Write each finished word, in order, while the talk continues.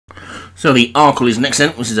So the Arkle is next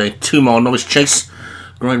then. This is a 2-mile novice chase.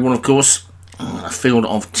 Grade 1, of course. A field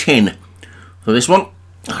of 10 for this one.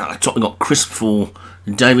 At the top we got Crisp for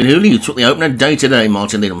David Hooley, who took the opener. Day to Day,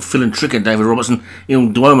 Martin Needham, Phil and Tricker, David Robertson, Il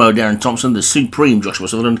Duomo, Darren Thompson, The Supreme, Joshua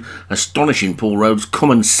Sutherland, Astonishing, Paul Rhodes,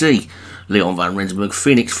 Common Sea, Leon Van Rensburg,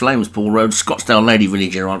 Phoenix Flames, Paul Rhodes, Scottsdale Lady, Vinnie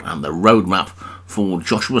Gerard, and the Roadmap for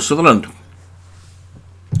Joshua Sutherland.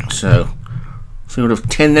 So, field of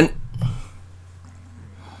 10 then.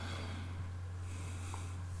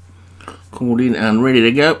 Called in and ready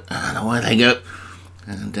to go, and away they go.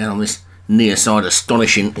 And down on this near side,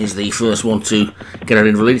 Astonishing is the first one to get out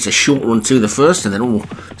into the lead. It's a short run to the first, and then all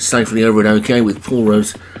safely over and okay with Paul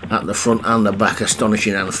Rhodes at the front and the back.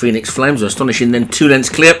 Astonishing and Phoenix Flames. Astonishing then 2 lengths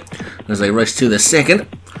clear as they race to the second,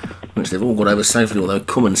 which they've all got over safely, although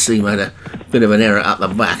Come and See made a bit of an error at the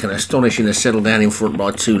back, and Astonishing has settled down in front by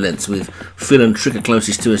 2 lengths with Phil and Tricker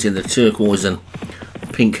closest to us in the turquoise and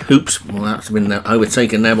pink hoops. Well, that's been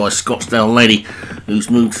overtaken now by Scottsdale Lady, who's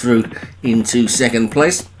moved through into second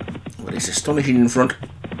place. But it's Astonishing in front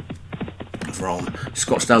from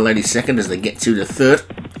Scottsdale Lady second as they get to the third.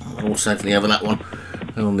 All safely over that one.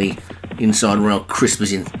 On the inside rail, Crisp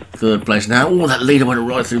is in third place now. Oh, that leader went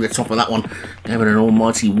right through the top of that one. Gave it an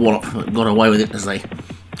almighty wallop, but got away with it as they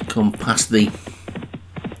come past the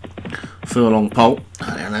furlong pole.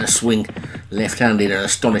 And a swing left-handed, and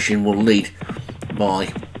Astonishing will lead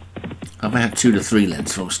by about 2 to 3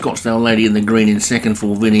 lengths from Scottsdale Lady in the green in second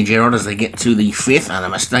for Vinnie Gerard as they get to the fifth, and a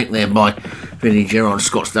mistake there by Vinnie Gerard.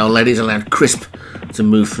 Scottsdale Lady has allowed Crisp to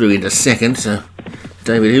move through into second, so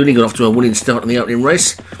David Hooley got off to a winning start in the opening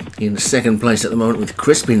race. In second place at the moment with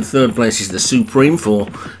Crisp. In third place is the Supreme for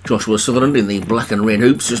Joshua Sutherland in the black and red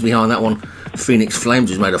hoops. Just behind that one, Phoenix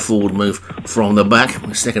Flames, who's made a forward move from the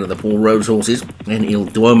back. Second of the Paul Rhodes horses. Then Il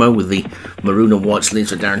Duomo with the maroon and white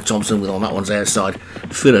sleeves for Darren Thompson, with on that one's outside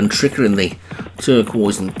Phil and Tricker in the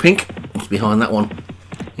turquoise and pink. Just behind that one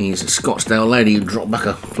is Scottsdale Lady, who dropped back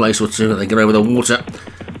a place or two as they get over the water.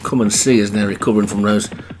 Come and See is now recovering from those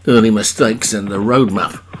early mistakes, and the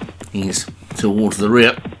Roadmap is towards the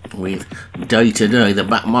rear with Day to Day, the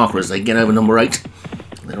back marker, as they get over number 8.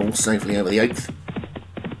 They're all safely over the 8th,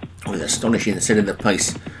 with Astonishing setting the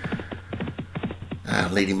pace,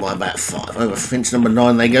 leading by about 5. Over fence number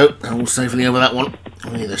 9 they go, all safely over that one,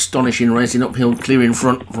 with Astonishing racing uphill, clear in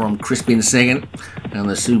front from Crisp in second, and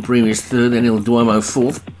the Supreme is third, then Il Duomo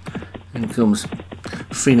fourth. Then comes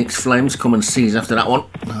Phoenix Flames, Come and See after that one,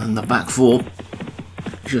 and the back 4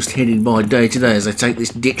 just headed by Day to Day as they take this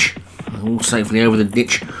ditch, all safely over the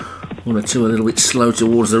ditch. 1 or 2 a little bit slow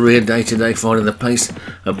towards the rear. Day to Day finding the pace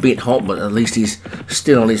a bit hot, but at least he's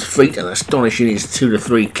still on his feet, and Astonishing is 2 to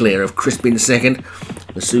 3 clear of Crisp in second.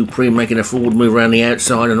 The Supreme making a forward move around the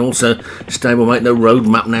outside, and also stablemate the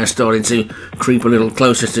Roadmap now starting to creep a little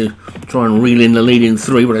closer to try and reel in the lead in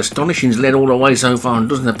 3, but Astonishing's led all the way so far and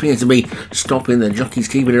doesn't appear to be stopping. The jockey's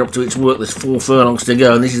keeping it up to its work. There's 4 furlongs to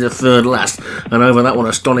go, and this is the third last, and over that one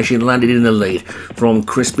Astonishing landed in the lead from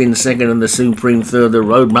Crisp in second and the Supreme third. The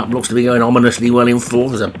Roadmap looks to be going ominously well in fourth.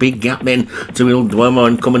 There's a big gap then to Il Duomo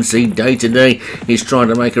and Come and See. Day to Day is trying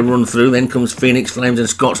to make a run through. Then comes Phoenix Flames and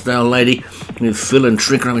Scottsdale Lady, with Phil and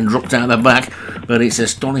Tricker having dropped out the back, but it's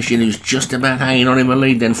Astonishing who's just about hanging on in the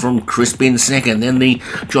lead then from Crisp in second. Then the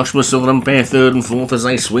Joshua Sutherland pair third and fourth as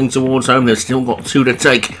they swing towards home. They've still got 2 to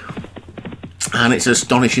take, and it's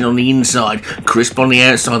Astonishing on the inside, Crisp on the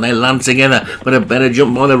outside. They land together, but a better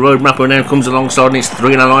jump by the Roadmap, who now comes alongside, and it's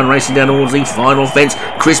 3 in a line racing down towards the final fence.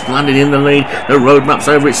 Crisp landed in the lead. The Roadmap's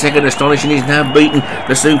over its second. Astonishing is now beaten.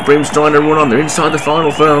 The Supreme's trying to run on. They're inside the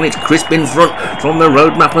final furlong. It's Crisp in front from the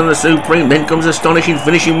Roadmap and the Supreme. Then comes Astonishing,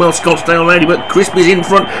 finishing well Scottsdale Lady, but Crisp is in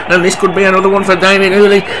front, and this could be another one for David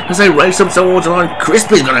Hooley as they race up towards the line.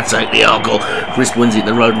 Crisp is going to take the Arkle. Crisp wins it.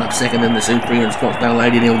 The Roadmap second, then the Supreme and Scottsdale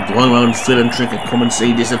Lady, and Il Duomo and Phil and Tricker Come and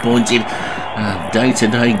See disappointed. Day to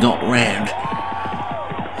Day got round,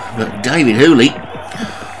 but David Hooley,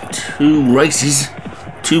 2 races,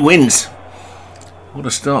 2 wins. What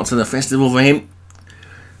a start to the festival for him,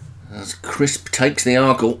 as Crisp takes the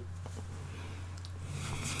Arkle,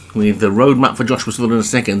 with the Roadmap for Joshua Sutherland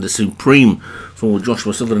second, the Supreme for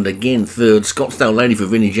Joshua Sutherland again third, Scottsdale Lady for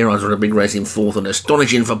Vinnie Gerard on a big race in fourth, and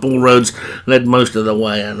Astonishing for Paul Rhodes led most of the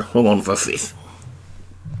way and hung on for fifth.